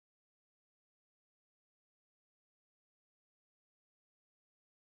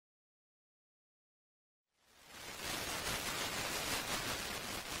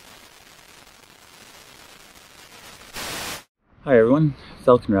Hi everyone,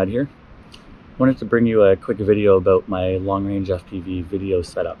 FalconRad here. Wanted to bring you a quick video about my long-range FPV video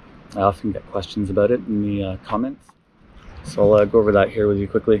setup. I often get questions about it in the comments, so I'll go over that here with you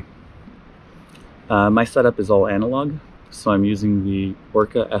quickly. My setup is all analog, so I'm using the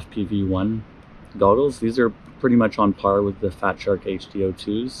Orqa FPV.One goggles. These are pretty much on par with the Fat Shark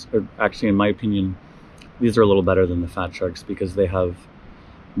HDO2s. Or actually, in my opinion, these are a little better than the Fat Sharks because they have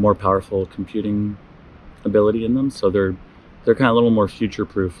more powerful computing ability in them, so they're kind of a little more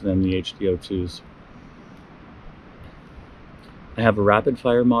future-proof than the HDO2s. I have a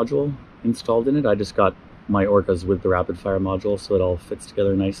Rapidfire module installed in it. I just got my Orqas with the Rapidfire module, so it all fits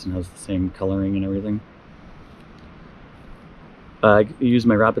together nice and has the same coloring and everything. I use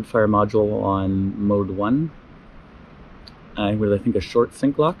my Rapidfire module on mode 1 with, I think, a short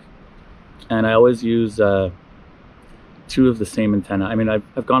sync lock. And I always use 2 of the same antenna. I mean,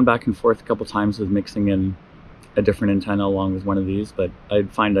 I've gone back and forth a couple times with mixing in a different antenna along with one of these, but I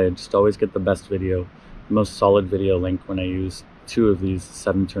find I just always get the best video, the most solid video link when I use 2 of these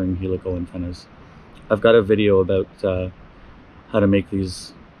 7-turn helical antennas. I've got a video about how to make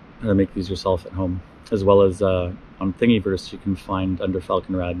these yourself at home, as well as on Thingiverse you can find under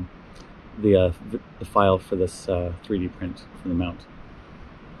FalconRad the file for this 3D print for the mount.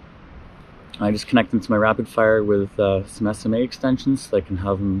 I just connect them to my Rapidfire with some SMA extensions so I can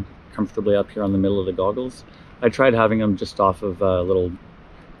have them comfortably up here on the middle of the goggles. I tried having them just off of little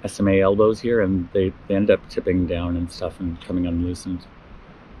SMA elbows here, and they end up tipping down and stuff and coming unloosened.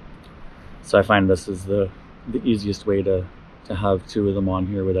 So I find this is the easiest way to have 2 of them on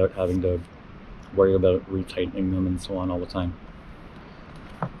here without having to worry about retightening them and so on all the time.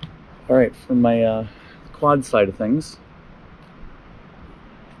 Alright, for my quad side of things,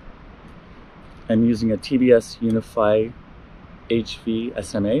 I'm using a TBS Unify HV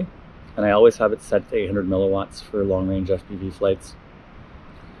SMA, and I always have it set to 800 milliwatts for long-range FPV flights.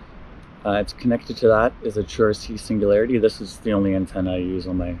 It's connected to that is a TrueRC Singularity. This is the only antenna I use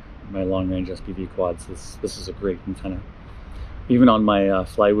on my long-range FPV quads. This is a great antenna. Even on my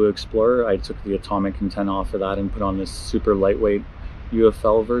Flywoo Explorer, I took the atomic antenna off of that and put on this super lightweight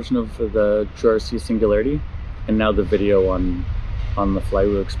UFL version of the TrueRC Singularity, and now the video on the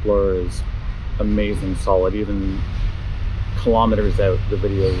Flywoo Explorer is amazing solid. Even kilometers out, the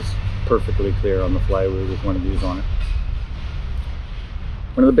video is perfectly clear on the Flywoo with one of these on it.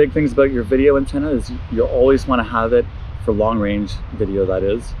 One of the big things about your video antenna is you always want to have it, for long range video that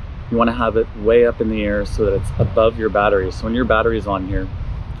is, you want to have it way up in the air so that it's above your battery. So when your battery is on here,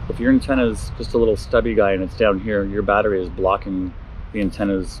 if your antenna is just a little stubby guy and it's down here, your battery is blocking the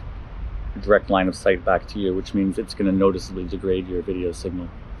antenna's direct line of sight back to you, which means it's going to noticeably degrade your video signal.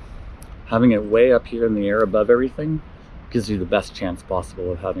 Having it way up here in the air above everything gives you the best chance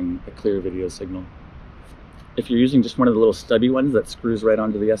possible of having a clear video signal. If you're using just one of the little stubby ones that screws right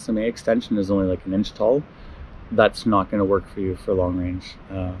onto the SMA extension, is only like 1 inch tall, that's not going to work for you for long range.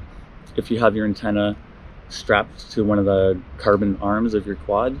 If you have your antenna strapped to one of the carbon arms of your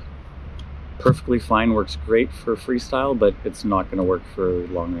quad, perfectly fine, works great for freestyle, but it's not going to work for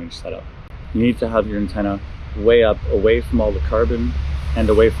long range setup. You need to have your antenna way up, away from all the carbon and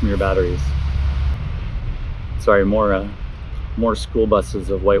away from your batteries. Sorry, more school buses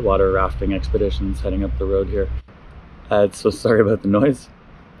of whitewater rafting expeditions heading up the road here. So sorry about the noise.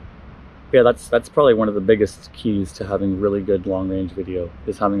 Yeah, that's probably one of the biggest keys to having really good long-range video,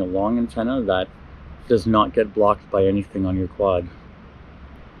 is having a long antenna that does not get blocked by anything on your quad.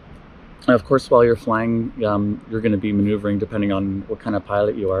 And of course, while you're flying, you're going to be maneuvering depending on what kind of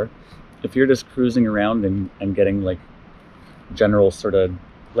pilot you are. If you're just cruising around and getting like general sort of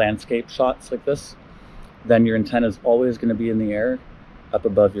landscape shots like this, then your antenna is always going to be in the air up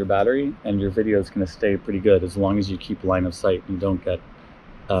above your battery, and your video is going to stay pretty good as long as you keep line of sight and don't get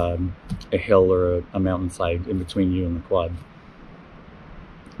a hill or a mountainside in between you and the quad.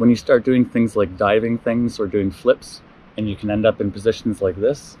 When you start doing things like diving things or doing flips, and you can end up in positions like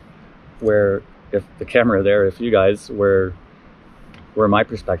this, where if the camera there, if you guys, where my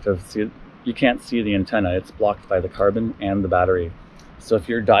perspective, see, you can't see the antenna, it's blocked by the carbon and the battery. So if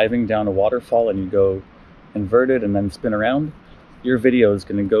you're diving down a waterfall and you go inverted and then spin around, your video is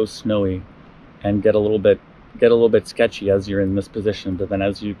going to go snowy and get a little bit sketchy as you're in this position. But then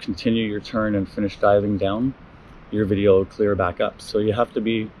as you continue your turn and finish diving down, your video will clear back up. So you have to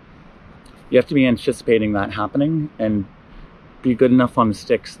be anticipating that happening and be good enough on the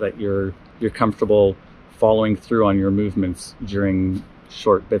sticks that you're comfortable following through on your movements during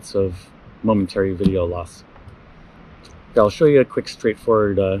short bits of momentary video loss. I'll show you a quick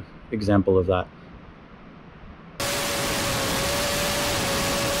straightforward example of that.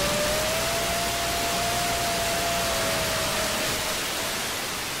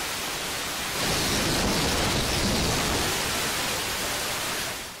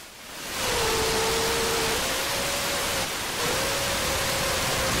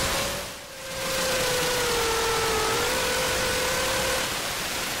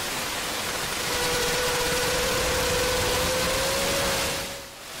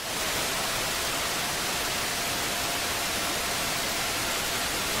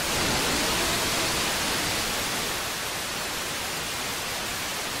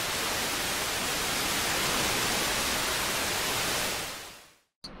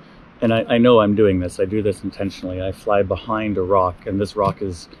 And I know I'm doing this. I do this intentionally. I fly behind a rock, and this rock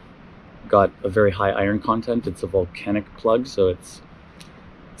has got a very high iron content. It's a volcanic plug, so its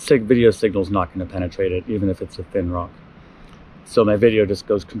video signal's not going to penetrate it, even if it's a thin rock. So my video just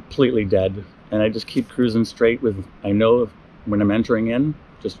goes completely dead, and I just keep cruising straight with, I know when I'm entering in,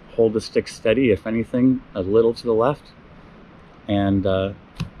 just hold the stick steady, if anything, a little to the left, and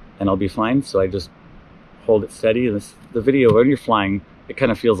I'll be fine. So I just hold it steady. The video, when you're flying, it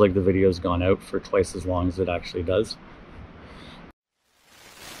kind of feels like the video's gone out for twice as long as it actually does.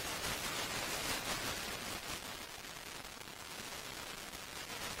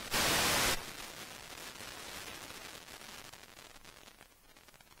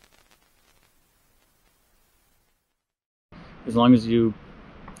 As long as you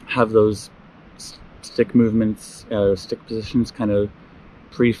have those stick movements, stick positions kind of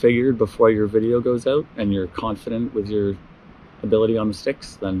prefigured before your video goes out, and you're confident with your ability on the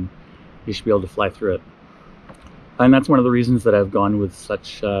sticks, then you should be able to fly through it. And that's one of the reasons that I've gone with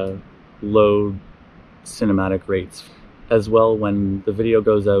such low cinematic rates. As well, when the video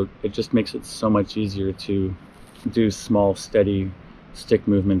goes out, it just makes it so much easier to do small, steady stick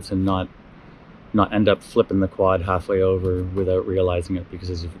movements and not end up flipping the quad halfway over without realizing it,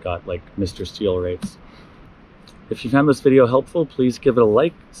 because you've got like Mr. Steel rates. If you found this video helpful, please give it a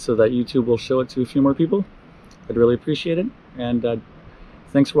like so that YouTube will show it to a few more people. I'd really appreciate it. And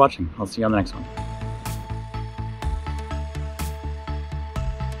thanks for watching. I'll see you on the next one.